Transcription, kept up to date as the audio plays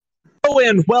Hello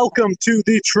and welcome to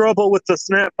the Trouble with the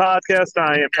Snap podcast.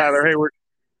 I am Tyler Hayward.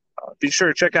 Be sure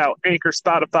to check out Anchor,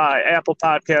 Spotify, Apple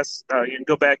Podcasts. You can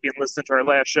go back and listen to our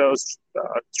last shows.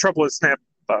 Trouble with Snap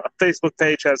Facebook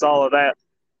page has all of that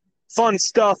fun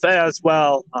stuff as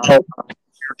well. We're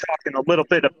talking a little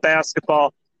bit of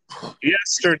basketball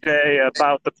yesterday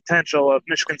about the potential of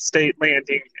Michigan State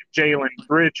landing Jalen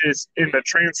Bridges in the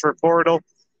transfer portal.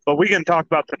 But we can talk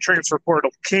about the transfer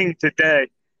portal king today.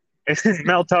 And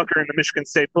Mel Tucker and the Michigan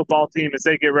State football team as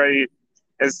they get ready,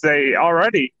 as they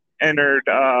already entered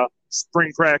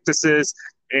spring practices.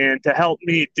 And to help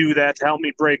me do that, to help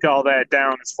me break all that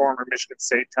down, is former Michigan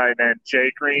State tight end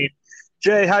Jay Green.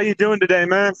 Jay, how you doing today,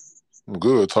 man? I'm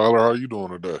good, Tyler. How you doing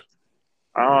today?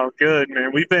 Oh, good,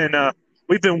 man. We've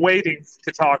been waiting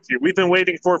to talk to you. We've been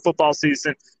waiting for football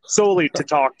season solely to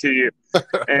talk to you.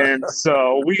 And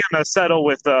so we're gonna settle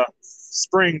with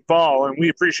spring ball, and we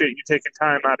appreciate you taking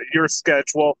time out of your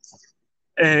schedule.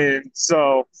 And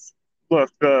so, look,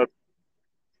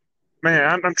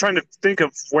 I'm trying to think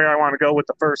of where I want to go with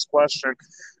the first question.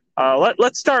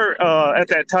 Let's start at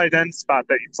that tight end spot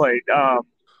that you played.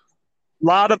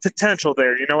 Lot of potential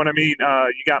there. You know what I mean?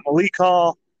 You got Malik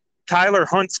Hall, Tyler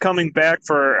Hunt's coming back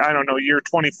for, I don't know, year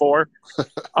 24.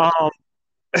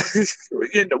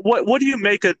 What do you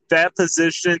make of that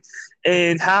position,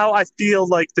 and how I feel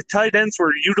like the tight ends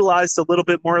were utilized a little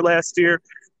bit more last year?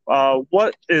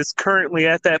 What is currently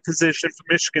at that position for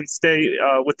Michigan State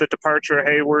with the departure of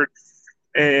Hayward,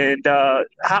 and how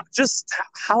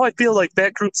I feel like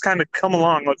that group's kind of come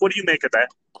along? Like, what do you make of that?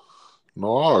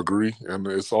 No, I agree, and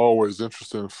it's always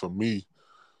interesting for me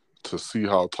to see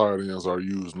how tight ends are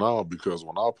used now, because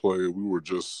when I played, we were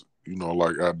just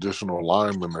like additional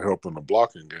linemen to help in the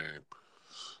blocking game.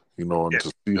 And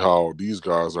to see how these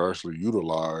guys are actually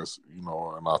utilized,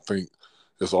 and I think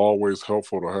it's always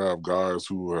helpful to have guys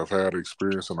who have had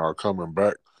experience and are coming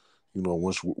back,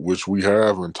 which we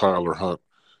have in Tyler Hunt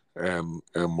and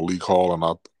Malik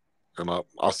Hall, and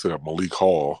I said Malik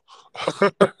Hall.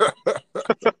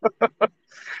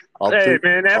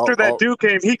 Man, after that Duke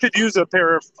game, he could use a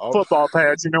pair of football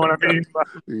pads. You know what I mean?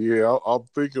 Yeah, I'm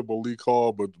thinking Malik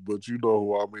Hall, but you know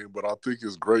who I mean. But I think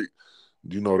it's great,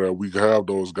 that we have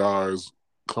those guys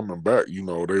coming back.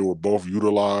 They were both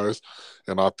utilized,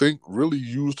 and I think really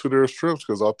used to their strengths,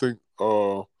 because I think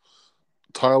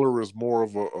Tyler is more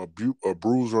of a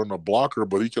bruiser and a blocker,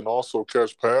 but he can also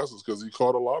catch passes because he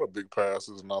caught a lot of big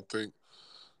passes. And I think,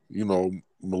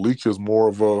 Malik is more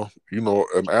of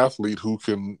an athlete who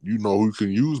can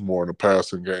use more in the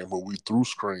passing game, where we threw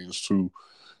screens to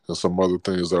and some other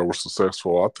things that were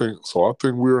successful. I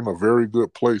think we're in a very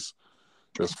good place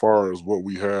as far as what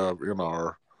we have in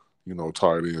our,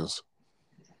 tight ends.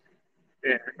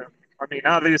 Yeah, I mean,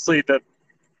 obviously the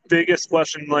biggest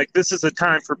question, like, this is a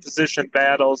time for position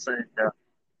battles,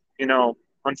 and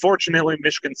unfortunately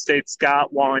Michigan State's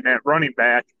got one at running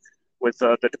back with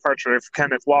the departure of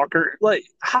Kenneth Walker. Like,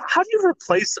 how do you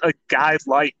replace a guy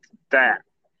like that?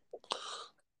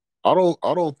 I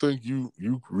don't think you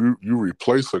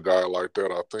replace a guy like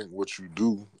that. I think what you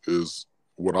do is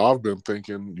what I've been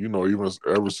thinking, even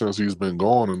ever since he's been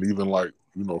gone, and even like,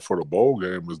 for the bowl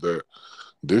game, is that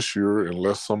this year,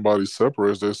 unless somebody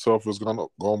separates themselves, is gonna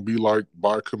be like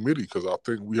by committee, because I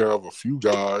think we have a few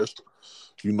guys,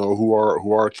 who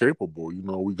are capable.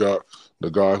 We got the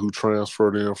guy who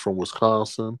transferred in from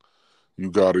Wisconsin.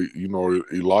 You got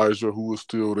Elijah, who is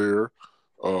still there.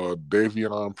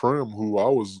 Davion Prim, who I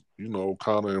was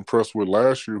kind of impressed with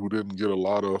last year, who didn't get a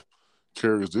lot of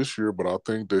carries this year, but I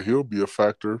think that he'll be a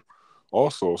factor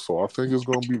also. So I think it's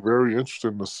going to be very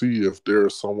interesting to see if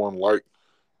there's someone like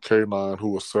K9 who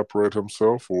will separate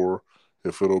himself, or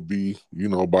if it'll be,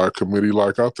 by a committee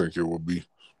like I think it will be.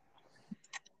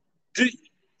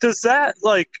 Does that,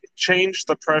 like, change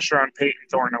the pressure on Peyton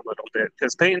Thorne a little bit?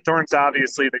 Because Peyton Thorne's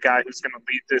obviously the guy who's going to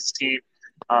lead this team.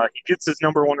 He gets his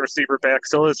number one receiver back.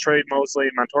 So is Trade Mosley,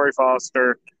 Montori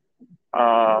Foster,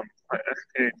 and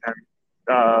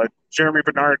Jeremy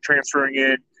Bernard transferring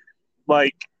in.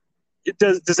 Like,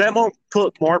 does that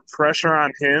put more pressure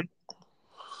on him?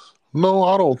 No,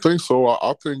 I don't think so.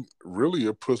 I think really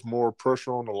it puts more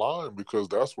pressure on the line, because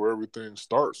that's where everything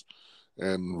starts.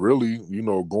 And really,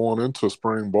 going into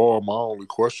spring ball, my only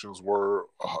questions were,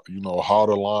 how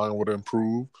the line would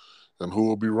improve and who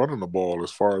will be running the ball. As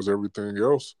far as everything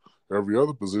else, every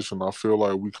other position, I feel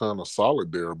like we kind of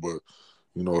solid there. But,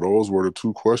 those were the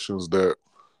two questions that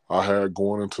I had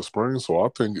going into spring. So I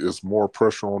think it's more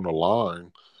pressure on the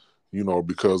line,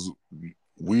 because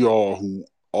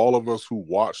all of us who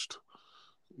watched,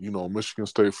 Michigan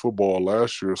State football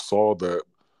last year saw that,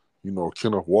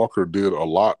 Kenneth Walker did a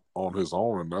lot on his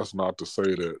own. And that's not to say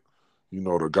that,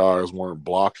 the guys weren't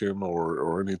blocking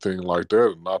or anything like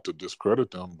that. And not to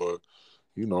discredit them, but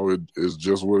it's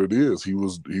just what it is. He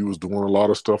was doing a lot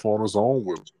of stuff on his own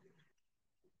with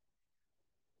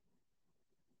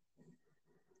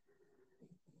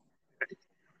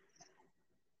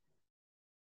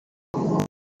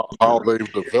how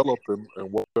they've developed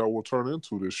and what that will turn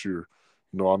into this year.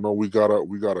 I know we got a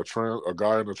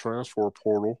guy in the transfer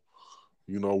portal.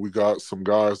 We got some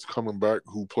guys coming back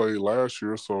who played last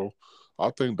year, so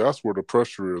I think that's where the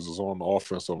pressure is on the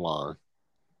offensive line.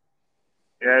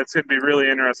 Yeah, it's going to be really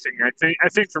interesting. I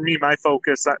think for me, my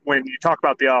focus when you talk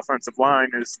about the offensive line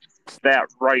is that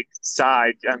right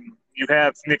side. You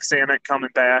have Nick Samick coming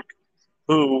back,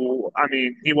 who, I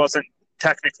mean, he wasn't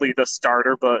technically the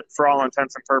starter, but for all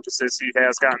intents and purposes, he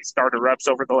has gotten starter reps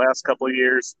over the last couple of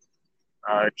years.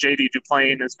 J.D.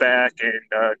 Duplain is back,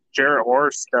 and Jarrett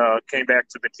Horst came back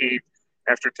to the team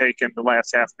after taking the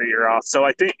last half of the year off. So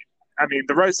I mean,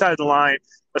 the right side of the line,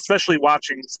 especially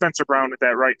watching Spencer Brown at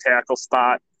that right tackle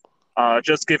spot,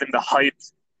 just given the hype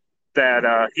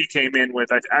that he came in with,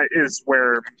 is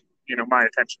where my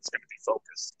attention is going to be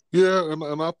focused. Yeah,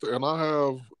 and I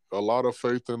have a lot of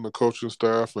faith in the coaching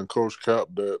staff and Coach Cap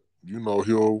that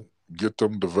he'll get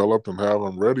them developed and have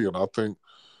them ready. And I think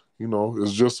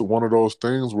it's just one of those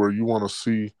things where you want to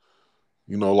see,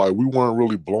 like we weren't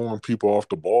really blowing people off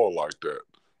the ball like that.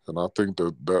 And I think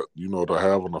that to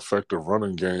have an effective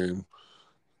running game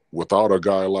without a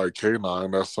guy like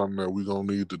K9, that's something that we're going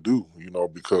to need to do,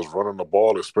 because running the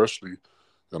ball, especially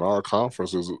in our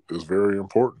conference, is very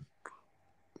important.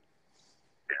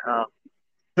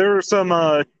 There are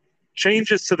some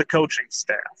changes to the coaching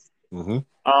staff. Mm-hmm.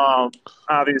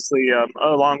 Obviously,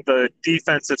 along the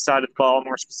defensive side of the ball,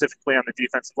 more specifically on the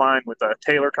defensive line, with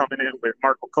Taylor coming in, with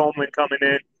Marco Coleman coming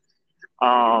in.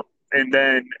 And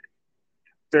then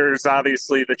there's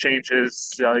obviously the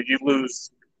changes. You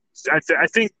lose. I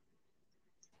think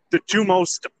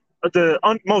most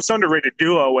underrated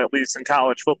duo, at least in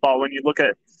college football, when you look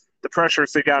at the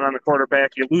pressures they got on the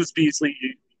quarterback, you lose Beasley,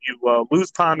 you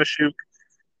lose Pomashuk,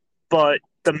 but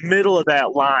the middle of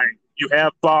that line, you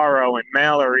have Barrow and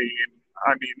Mallory, and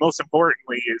I mean, most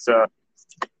importantly is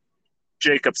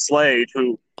Jacob Slade,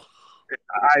 who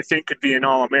I think could be an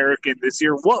All-American this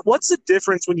year. What's the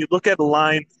difference when you look at a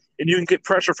line and you can get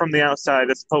pressure from the outside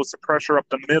as opposed to pressure up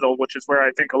the middle, which is where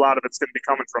I think a lot of it's going to be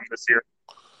coming from this year?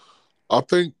 I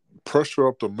think pressure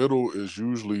up the middle is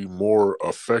usually more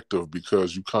effective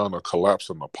because you kind of collapse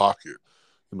in the pocket.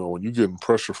 When you're getting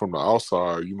pressure from the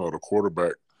outside, the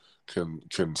quarterback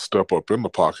can step up in the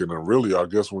pocket. And really, I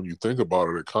guess when you think about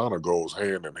it, it kind of goes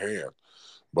hand in hand.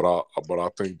 But I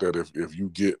think that if you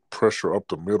get pressure up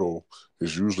the middle,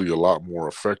 is usually a lot more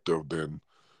effective than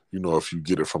if you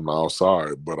get it from the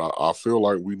outside. But I feel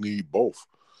like we need both.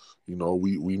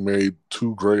 We made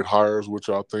two great hires, which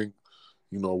I think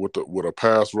with a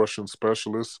pass rushing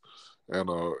specialist and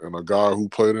a guy who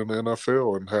played in the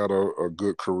NFL and had a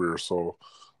good career. So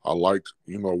I like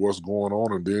what's going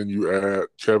on, and then you add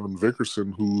Kevin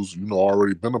Vickerson, who's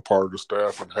already been a part of the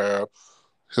staff and had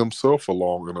himself a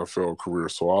long NFL career.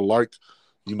 So I like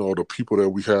the people that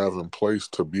we have in place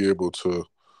to be able to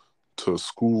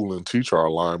school and teach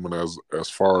our linemen as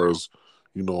far as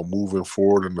moving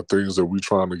forward and the things that we're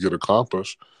trying to get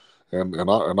accomplished. And I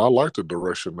like the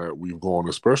direction that we've gone,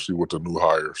 especially with the new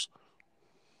hires.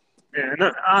 Yeah,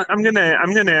 and I'm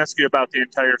gonna ask you about the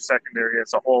entire secondary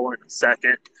as a whole in a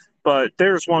second, but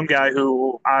there's one guy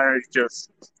who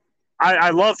I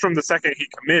love from the second he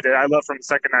committed. I love from the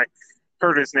second I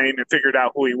heard his name and figured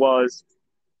out who he was.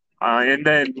 And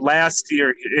then last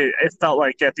year, it felt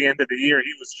like at the end of the year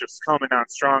he was just coming on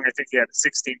strong. I think he had a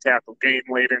 16 tackle game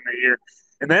late in the year,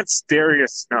 and that's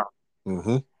Darius Snow.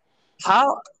 Mm-hmm.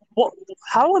 How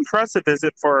how impressive is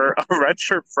it for a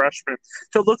redshirt freshman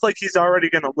to look like he's already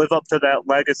going to live up to that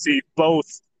legacy?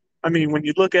 Both, I mean, when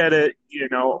you look at it,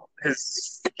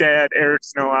 his dad, Eric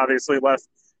Snow, obviously left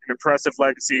an impressive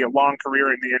legacy, a long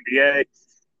career in the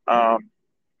NBA.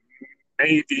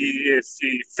 Maybe if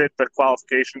he fit the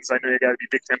qualifications, I know you got to be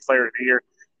Big Ten Player of the Year.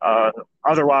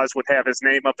 Otherwise, would have his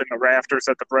name up in the rafters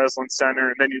at the Breslin Center.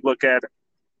 And then you look at,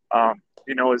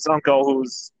 his uncle,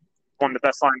 who's one of the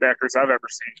best linebackers I've ever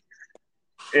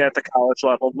seen at the college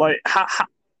level. Like,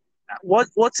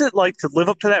 what's it like to live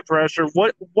up to that pressure?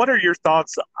 What are your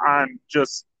thoughts on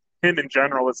just him in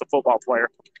general as a football player?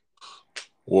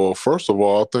 Well, first of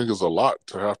all, I think it's a lot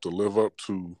to have to live up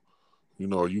to.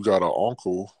 You got an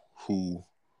uncle who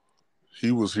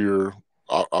he was here.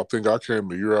 I think I came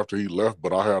the year after he left,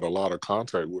 but I had a lot of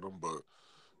contact with him. But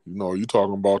you're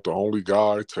talking about the only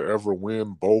guy to ever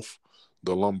win both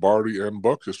the Lombardi and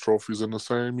Buckus trophies in the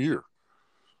same year.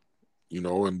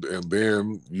 and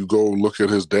then you go look at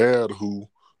his dad, who,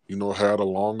 had a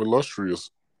long,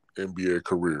 illustrious NBA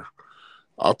career.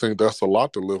 I think that's a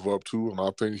lot to live up to, and I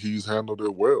think he's handled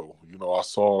it well. I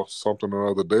saw something the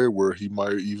other day where he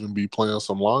might even be playing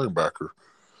some linebacker,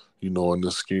 in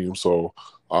this scheme. So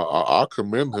I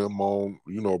commend him on,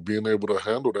 being able to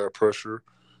handle that pressure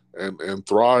and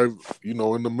thrive, in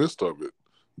the midst of it.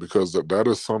 Because that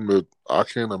is something that I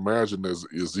can't imagine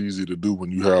is easy to do when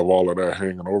you have all of that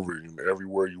hanging over you. And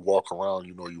everywhere you walk around,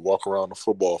 you walk around the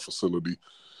football facility,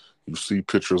 you see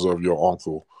pictures of your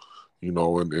uncle,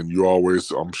 and you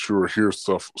always, I'm sure, hear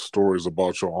stories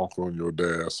about your uncle and your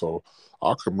dad. So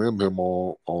I commend him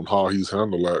on how he's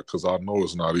handled that, because I know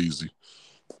it's not easy.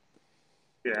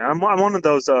 Yeah, I'm one of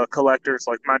those collectors.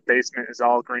 Like, my basement is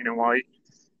all green and white.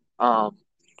 Um,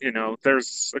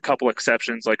 there's a couple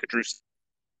exceptions, like a Drew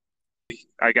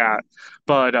I got,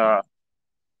 but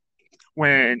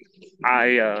when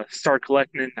I started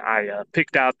collecting, I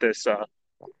picked out this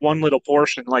one little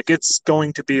portion. Like, it's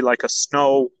going to be like a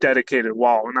snow dedicated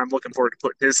wall, and I'm looking forward to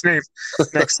putting his name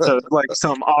next to like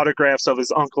some autographs of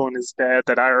his uncle and his dad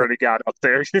that I already got up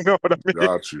there. You know what I mean?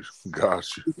 Got you.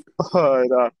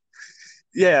 But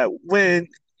yeah, when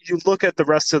you look at the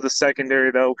rest of the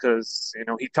secondary, though, because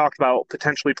he talked about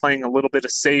potentially playing a little bit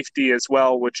of safety as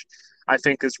well, which I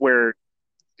think is where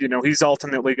he's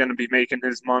ultimately going to be making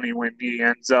his money when he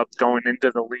ends up going into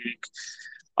the league.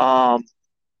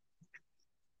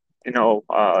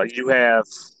 You have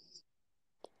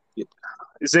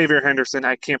Xavier Henderson.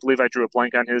 I can't believe I drew a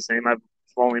blank on his name. I've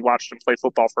only watched him play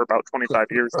football for about 25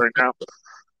 years right now.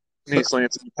 Needs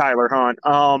Lansing, Tyler Hunt.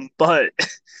 But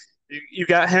you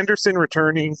got Henderson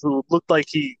returning, who looked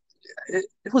like it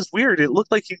was weird. It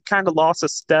looked like he kind of lost a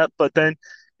step, but then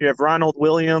you have Ronald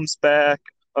Williams back,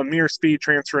 Amir Speed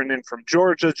transferring in from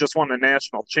Georgia, just won a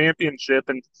national championship,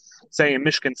 and saying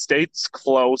Michigan State's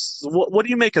close. What do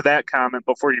you make of that comment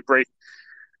before you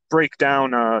break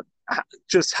down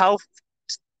just how,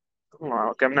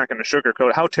 well, I'm not going to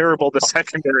sugarcoat how terrible the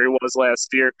secondary was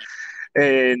last year,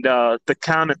 and the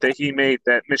comment that he made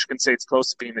that Michigan State's close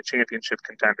to being a championship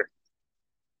contender?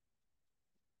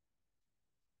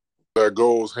 That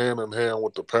goes hand in hand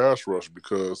with the pass rush,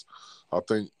 because I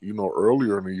think,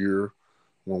 earlier in the year,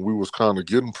 when we was kind of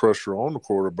getting pressure on the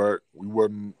quarterback, we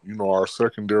wasn't, our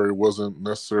secondary wasn't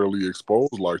necessarily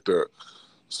exposed like that.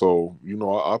 So,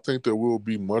 I think that we'll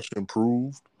be much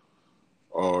improved.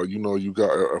 You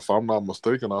got, if I'm not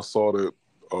mistaken, I saw that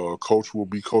Coach will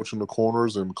be coaching the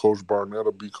corners and Coach Barnett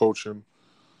will be coaching,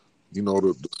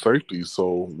 the safety.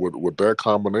 So with that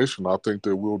combination, I think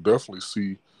that we'll definitely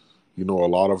see, a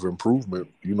lot of improvement,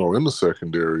 in the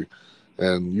secondary.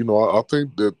 And, I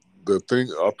think that I think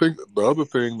the other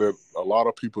thing that a lot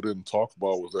of people didn't talk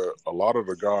about was that a lot of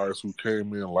the guys who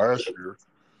came in last year,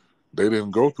 they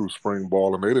didn't go through spring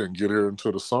ball and they didn't get here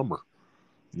until the summer.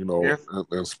 Yeah.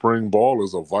 And spring ball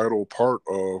is a vital part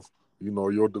of,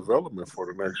 your development for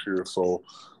the next year. So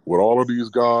with all of these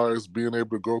guys being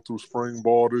able to go through spring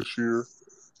ball this year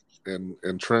and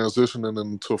transitioning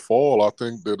into fall, I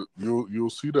think that you'll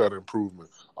see that improvement.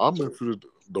 I'm interested.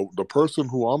 The person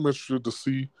who I'm interested to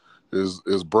see is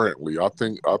Brantley. I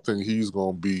think he's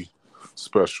going to be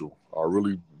special. I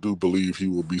really do believe he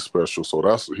will be special. So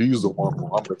he's the one who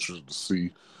I'm interested to see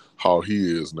how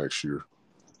he is next year.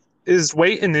 Is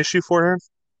weight an issue for him?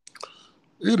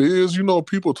 It is.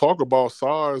 People talk about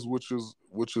size, which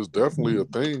is definitely a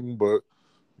thing, but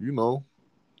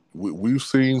we've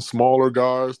seen smaller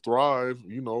guys thrive.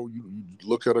 You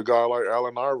look at a guy like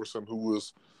Allen Iverson, who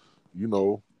is,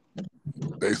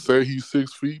 they say he's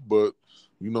 6 feet, but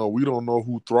we don't know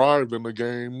who thrived in the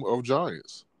game of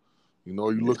giants.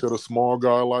 You look at a small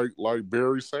guy like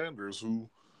Barry Sanders, who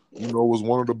was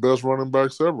one of the best running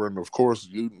backs ever, and of course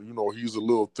he's a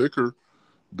little thicker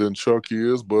than Chuck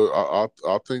is, but I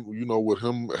think with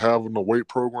him having a weight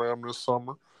program this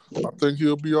summer, I think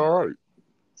he'll be all right.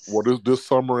 Well, this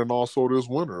summer and also this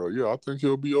winter, yeah, I think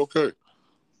he'll be okay.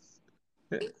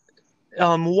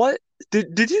 What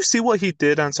did you see what he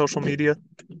did on social media?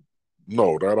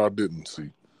 No, that I didn't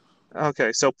see.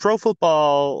 Okay, so Pro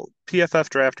Football PFF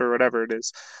Draft or whatever it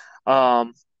is,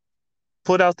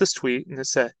 put out this tweet and it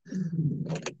said,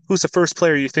 "Who's the first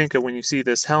player you think of when you see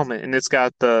this helmet?" And it's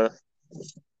got the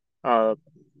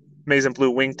maize and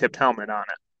blue wing-tipped helmet on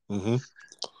it. Mm-hmm.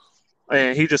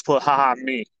 And he just put "haha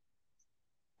me"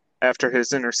 after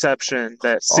his interception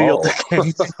that sealed the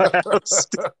game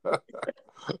fast.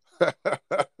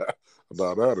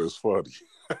 Now that is funny.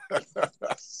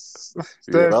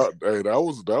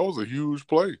 That was a huge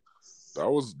play. That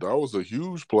was a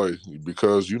huge play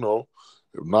because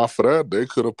If not for that, they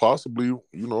could have possibly,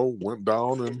 went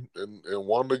down and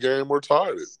won the game or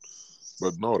tied it.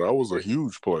 But no, that was a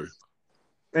huge play.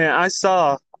 And I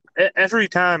saw every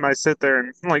time I sit there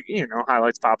and like,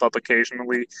 highlights pop up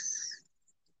occasionally.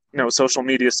 Social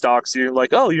media stalks you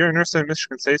like, oh, you're interested in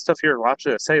Michigan State stuff? Here, watch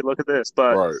this. Hey, look at this.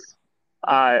 But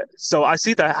Right. so I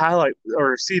see the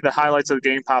highlights of the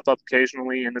game pop up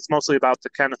occasionally, and it's mostly about the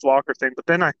Kenneth Walker thing. But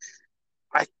then I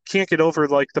can't get over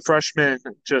like the freshman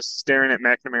just staring at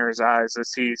McNamara's eyes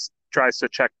as he tries to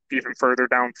check even further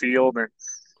downfield, and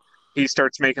he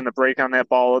starts making the break on that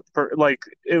ball. Like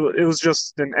it was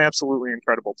just an absolutely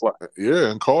incredible play. Yeah,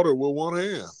 and caught it with one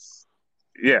hand.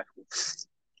 Yeah,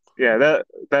 yeah.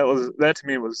 That to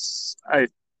me was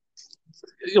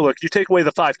look. You take away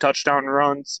the 5 touchdown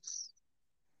runs.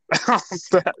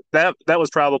 that was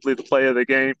probably the play of the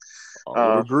game.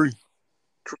 I would agree.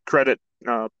 Credit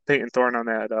Peyton Thorne on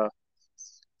that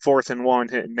 4th and 1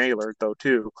 hitting Naylor though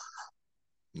too.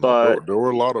 But there were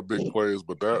a lot of big plays,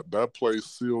 but that play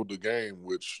sealed the game.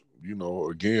 Which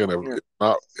again,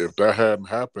 if that hadn't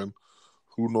happened,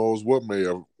 who knows what may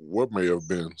have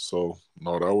been. So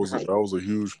no, that was a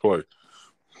huge play.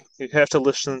 You have to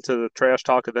listen to the trash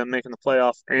talk of them making the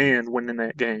playoff and winning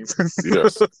that game.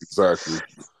 Yes, exactly.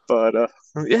 But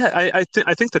yeah, I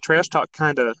think the trash talk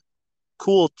kind of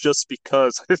cool just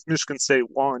because Michigan State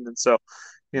won, and so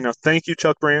thank you,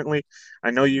 Chuck Brantley.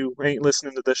 I know you ain't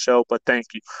listening to this show, but thank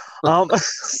you.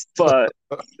 But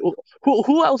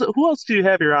who else do you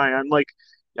have your eye on? Like,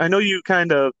 I know you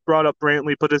kind of brought up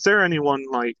Brantley, but is there anyone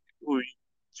like who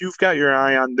you've got your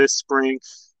eye on this spring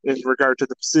in regard to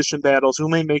the position battles? Who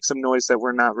may make some noise that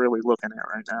we're not really looking at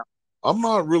right now? I'm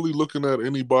not really looking at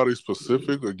anybody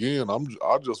specific. Again,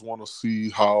 I just want to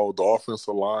see how the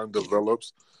offensive line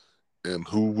develops and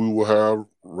who we will have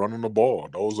running the ball.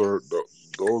 Those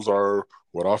are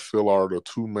what I feel are the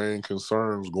 2 main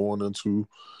concerns going into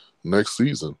next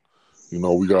season.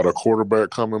 We got a quarterback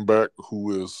coming back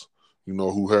who is,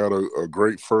 who had a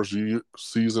great first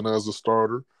season as a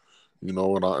starter.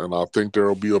 And I think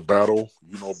there'll be a battle,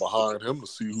 behind him to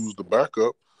see who's the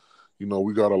backup.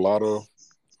 We got a lot of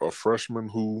freshmen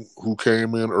who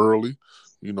came in early.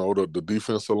 The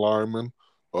defensive lineman,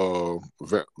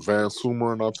 Van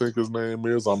Sumeren, I think his name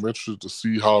is. I'm interested to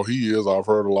see how he is. I've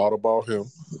heard a lot about him.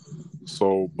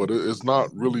 So, but it's not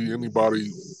really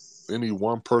any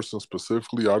one person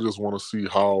specifically. I just want to see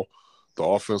how the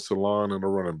offensive line and the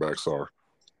running backs are.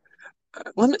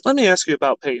 Let me ask you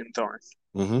about Peyton Thorne.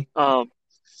 Mm-hmm.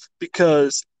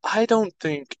 Because I don't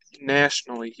think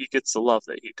nationally he gets the love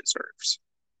that he deserves.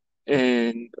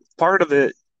 And part of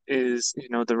it is,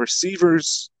 the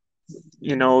receivers,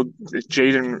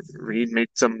 Jayden Reed made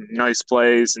some nice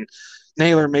plays and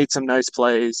Naylor made some nice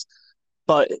plays,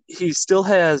 but he still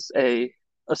has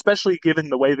especially given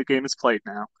the way the game is played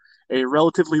now, a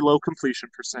relatively low completion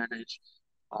percentage.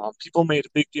 People made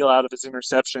a big deal out of his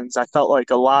interceptions. I felt like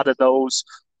a lot of those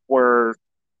were,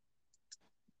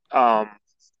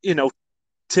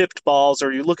 tipped balls,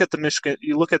 or you look at the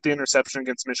interception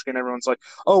against Michigan, everyone's like,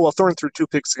 oh, well, Thorne threw 2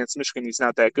 picks against Michigan, he's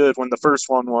not that good, when the first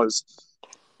one was,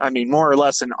 more or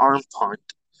less an arm punt.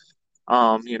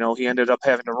 He ended up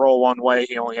having to roll one way.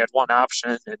 He only had one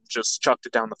option and just chucked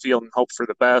it down the field and hoped for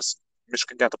the best.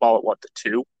 Michigan got the ball at the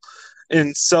 2.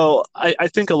 And so I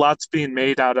think a lot's being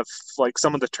made out of like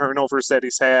some of the turnovers that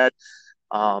he's had.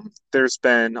 There's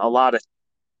been a lot of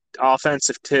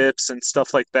offensive tips and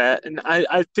stuff like that. And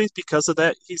I think because of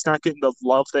that, he's not getting the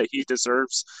love that he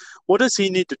deserves. What does he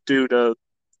need to do to,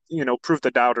 prove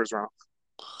the doubters wrong?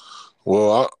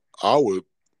 Well, I would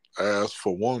ask,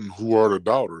 for one, who are the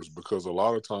doubters? Because a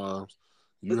lot of times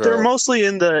they're mostly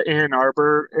in the Ann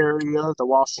Arbor area, the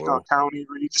Washington County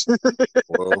region.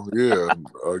 Well, yeah,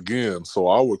 again, so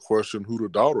I would question who the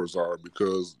doubters are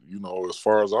because, as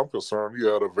far as I'm concerned, he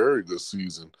had a very good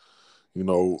season.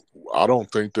 I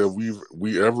don't think that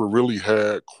we ever really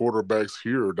had quarterbacks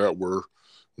here that were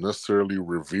necessarily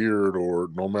revered or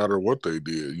no matter what they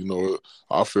did.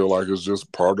 I feel like it's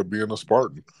just part of being a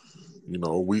Spartan.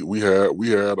 We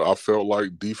had I felt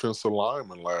like defensive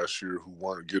linemen last year who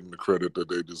weren't getting the credit that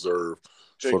they deserve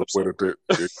for the way that they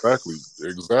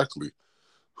exactly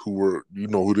who were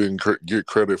who didn't get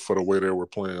credit for the way they were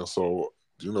playing. So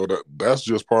that's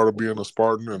just part of being a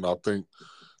Spartan, and I think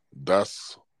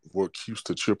that's what keeps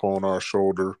the chip on our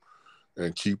shoulder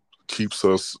and keeps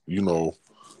us,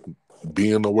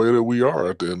 being the way that we are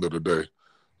at the end of the day.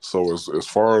 So as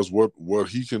far as what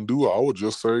he can do, I would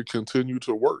just say continue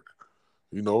to work.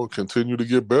 Continue to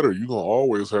get better. You're gonna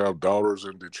always have doubters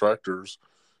and detractors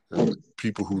and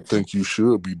people who think you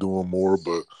should be doing more.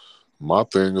 But my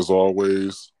thing is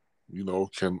always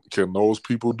can those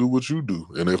people do what you do?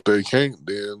 And if they can't,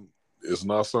 then it's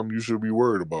not something you should be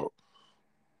worried about.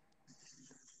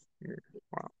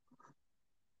 Wow.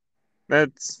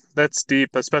 That's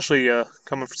deep, especially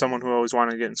coming from someone who always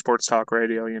wanted to get in sports talk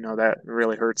radio. That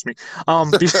really hurts me.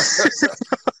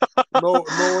 No,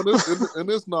 and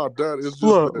it's not that.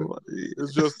 Look,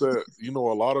 It's just that a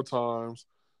lot of times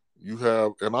you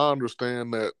have, and I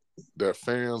understand that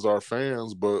fans are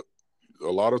fans, but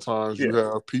a lot of times yeah, you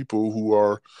have people who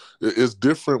are. It's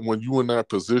different when you in that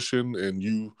position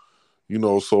and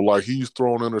so like he's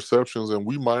throwing interceptions and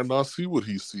we might not see what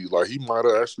he sees. Like he might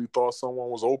have actually thought someone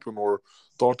was open or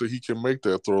thought that he can make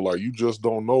that throw. Like you just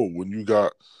don't know when you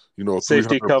got, three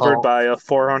safety hundred covered pound by a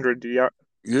 400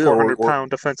 yeah,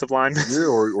 400-pound defensive lineman.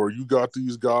 or you got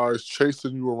these guys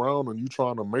chasing you around and you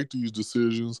trying to make these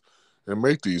decisions and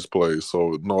make these plays.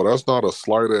 So no, that's not a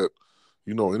slight at,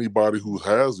 anybody who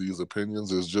has these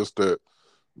opinions. It's just that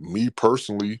me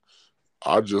personally,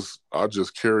 I just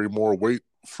carry more weight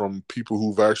from people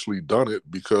who've actually done it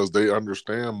because they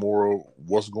understand more of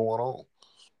what's going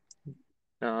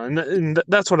on. And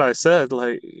that's what I said.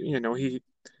 Like, he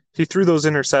threw those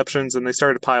interceptions and they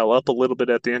started to pile up a little bit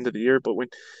at the end of the year. But when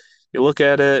you look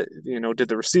at it, did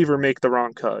the receiver make the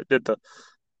wrong cut? Did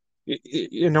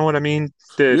you know what I mean?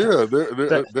 Did Yeah,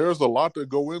 that there's a lot that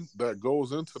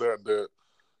goes into that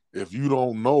if you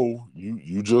don't know,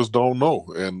 you just don't know,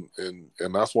 and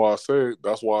that's why I say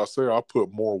I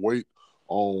put more weight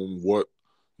on what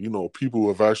people who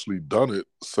have actually done it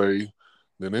say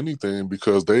than anything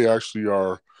because they actually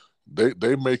are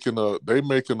they making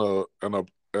an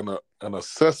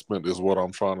assessment is what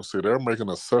I'm trying to say. They're making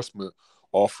an assessment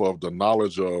off of the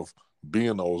knowledge of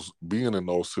being in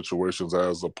those situations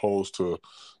as opposed to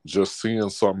just seeing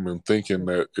something and thinking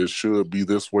that it should be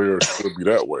this way or it should be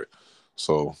that way.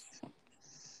 So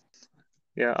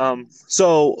yeah.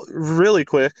 So really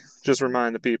quick, just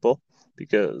remind the people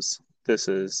because this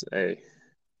is a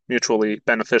mutually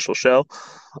beneficial show.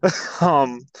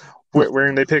 um, where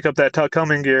can they pick up that Tuck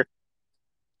Coming gear?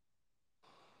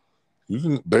 you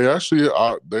can. They have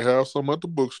some at the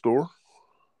bookstore.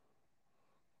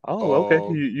 Oh, okay.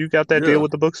 Uh, You got that deal yeah,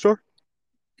 with the bookstore?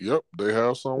 yep, they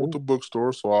have some with the Cool.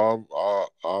 bookstore. So I've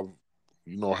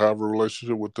have a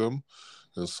relationship with them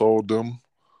and sold them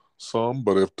some.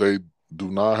 But if they do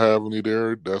not have any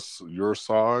there, that's your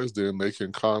size. Then they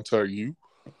can contact you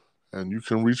and you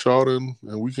can reach out and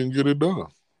we can get it done.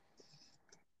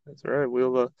 That's right.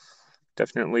 We'll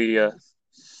definitely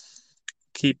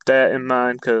keep that in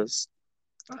mind because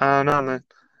I don't know, man.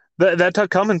 That Tuck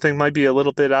Coming thing might be a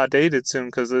little bit outdated soon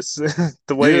because this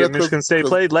the way Yeah, Michigan State cause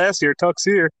played last year. Tuck's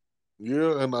here.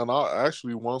 yeah, and I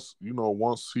actually once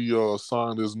he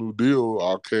signed his new deal,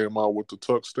 I came out with the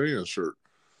Tuck Stand shirt.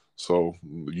 So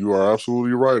you are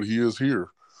absolutely right. He is here.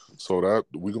 So that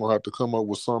we're gonna have to come up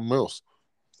with something else.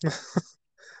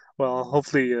 Well,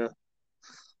 hopefully,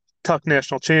 Tuck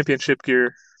National Championship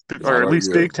gear, or Not at least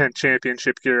yet. Big Ten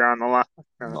Championship gear on the line.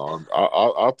 No,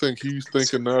 I think he's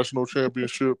thinking national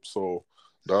championship. So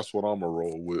that's what I'm gonna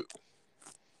roll with.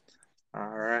 All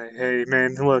right. Hey,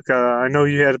 man, look, I know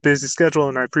you had a busy schedule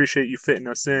and I appreciate you fitting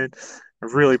us in. I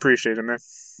really appreciate it, man.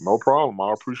 No problem.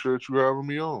 I appreciate you having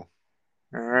me on.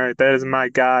 All right. That is my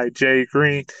guy, Jay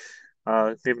Green,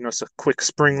 giving us a quick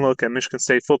spring look at Michigan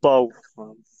State football.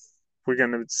 We're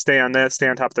going to stay on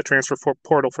top of the transfer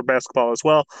portal for basketball as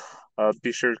well.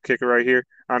 Be sure to kick it right here.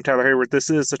 I'm Tyler Hayward.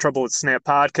 This is the Trouble with Snap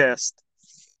podcast.